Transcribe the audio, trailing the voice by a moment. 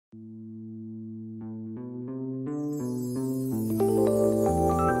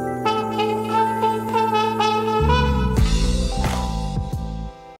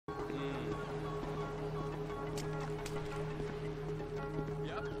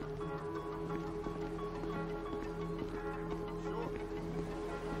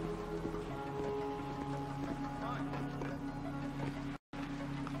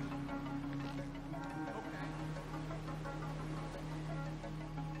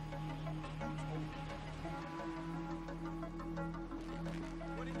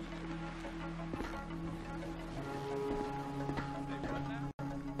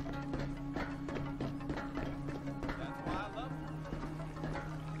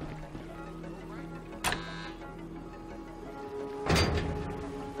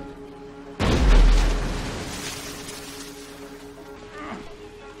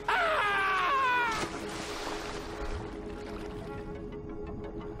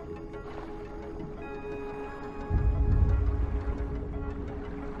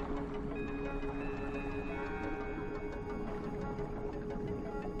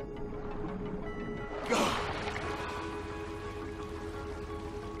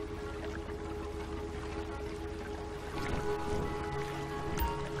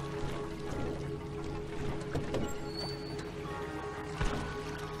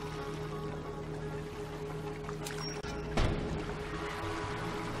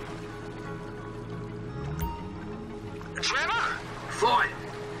Trevor? Floyd,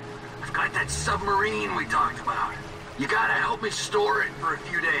 I've got that submarine we talked about. You gotta help me store it for a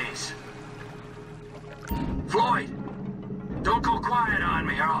few days. Floyd, don't go quiet on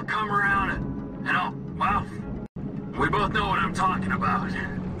me or I'll come around and well, we both know what I'm talking about.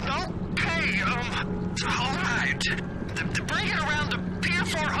 Okay, alright. Bring it around to Pier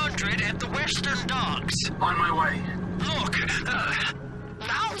 400 at the Western Docks. On my way. Look,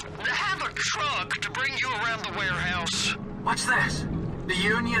 I'll have a truck to bring you around the warehouse. What's this? The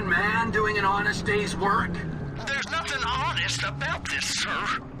union man doing an honest day's work? There's nothing honest about this,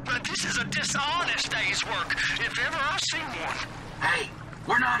 sir. But this is a dishonest day's work, if ever I've seen one. Hey,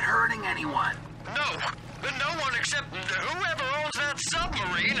 we're not hurting anyone. No one except whoever owns that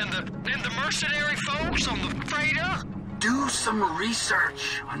submarine and the mercenary folks on the freighter. Do some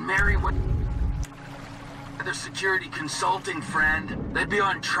research on Merryweather Security Consulting, friend. They'd be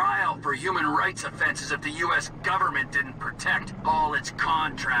on trial for human rights offenses if the U.S. government didn't protect all its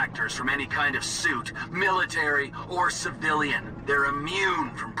contractors from any kind of suit, military or civilian. They're immune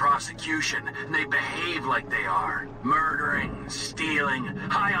from prosecution, and they behave like they are. Murdering, stealing,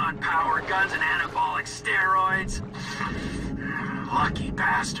 high on power, guns and anabolic steroids. Lucky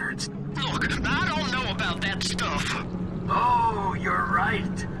bastards. Look, I don't know about that stuff. Oh, you're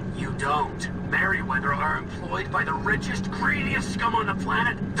right. You don't. Merryweather are employed by the richest, greediest scum on the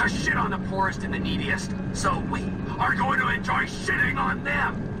planet to shit on the poorest and the neediest. So we are going to enjoy shitting on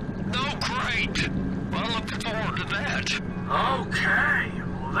them. Oh, great. Well, I look forward to that. Okay,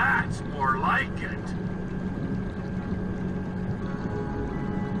 well that's more like it.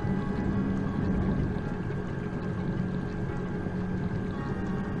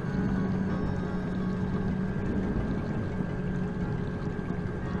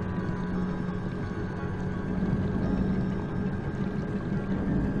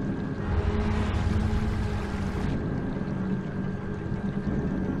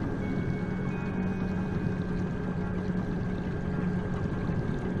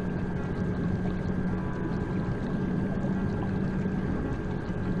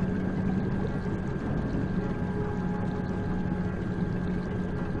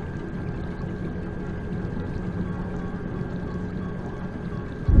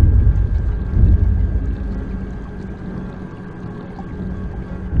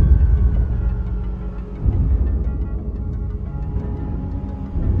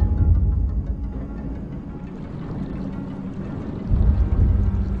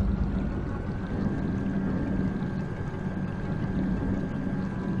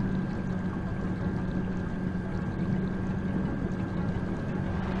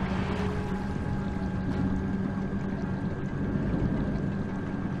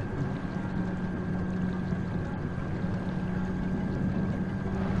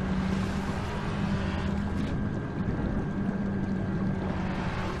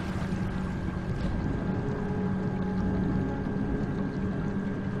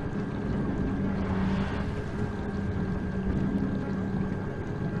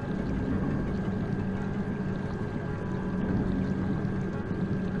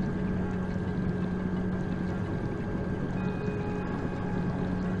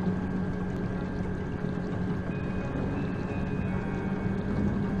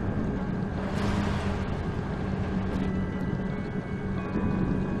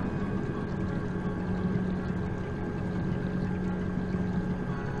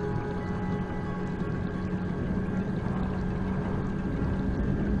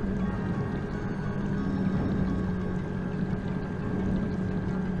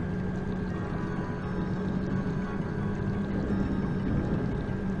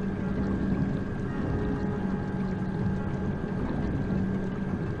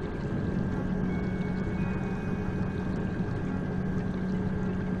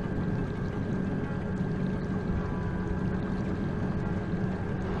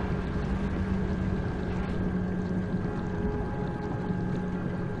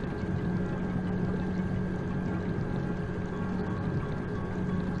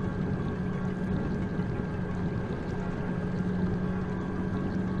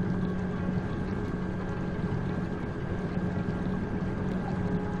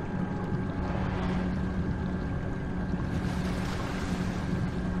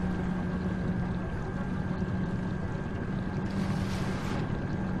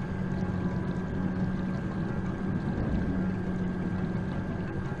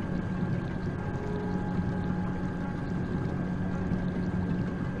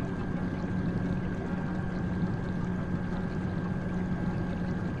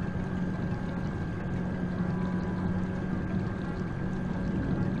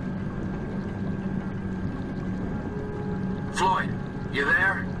 You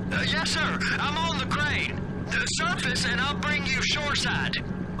there? Yes, sir. I'm on the crane. Surface, and I'll bring you shoreside.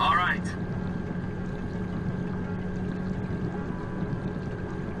 All right.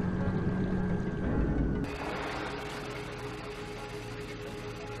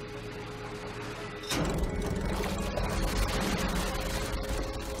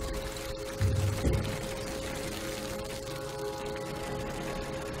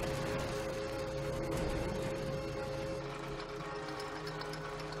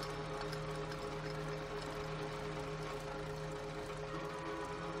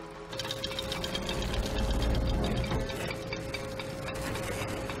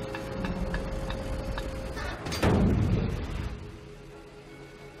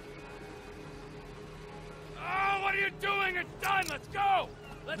 Let's go!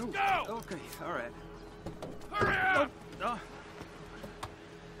 Let's go! Okay, all right. Hurry up! No. All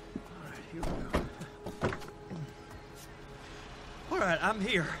right, here we go. All right, I'm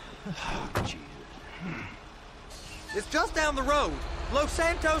here. Oh, Jesus. It's just down the road. Los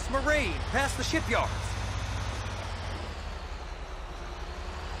Santos Marine, past the shipyards.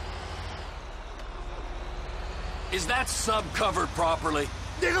 Is that sub covered properly?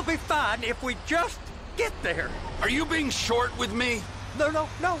 It'll be fine if we just get there. Are you being short with me? No,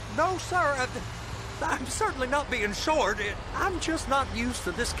 sir. I'm certainly not being short. I'm just not used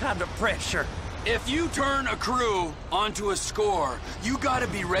to this kind of pressure. If you turn a crew onto a score, you gotta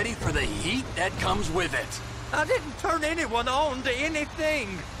be ready for the heat that comes with it. I didn't turn anyone on to anything.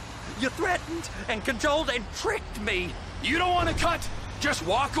 You threatened and cajoled and tricked me. You don't want to cut? Just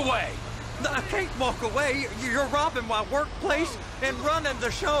walk away. I can't walk away. You're robbing my workplace and running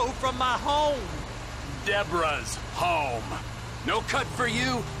the show from my home. Deborah's home. No cut for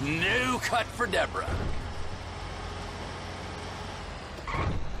you, no cut for Deborah.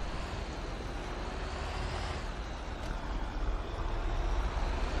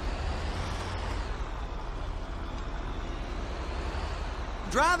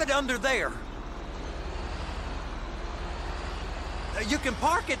 Drive it under there. You can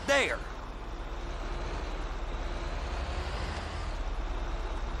park it there.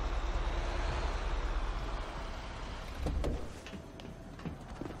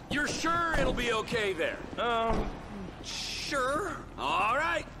 You're sure it'll be okay there? Sure. All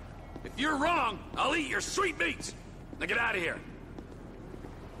right. If you're wrong, I'll eat your sweet meats. Now get out of here.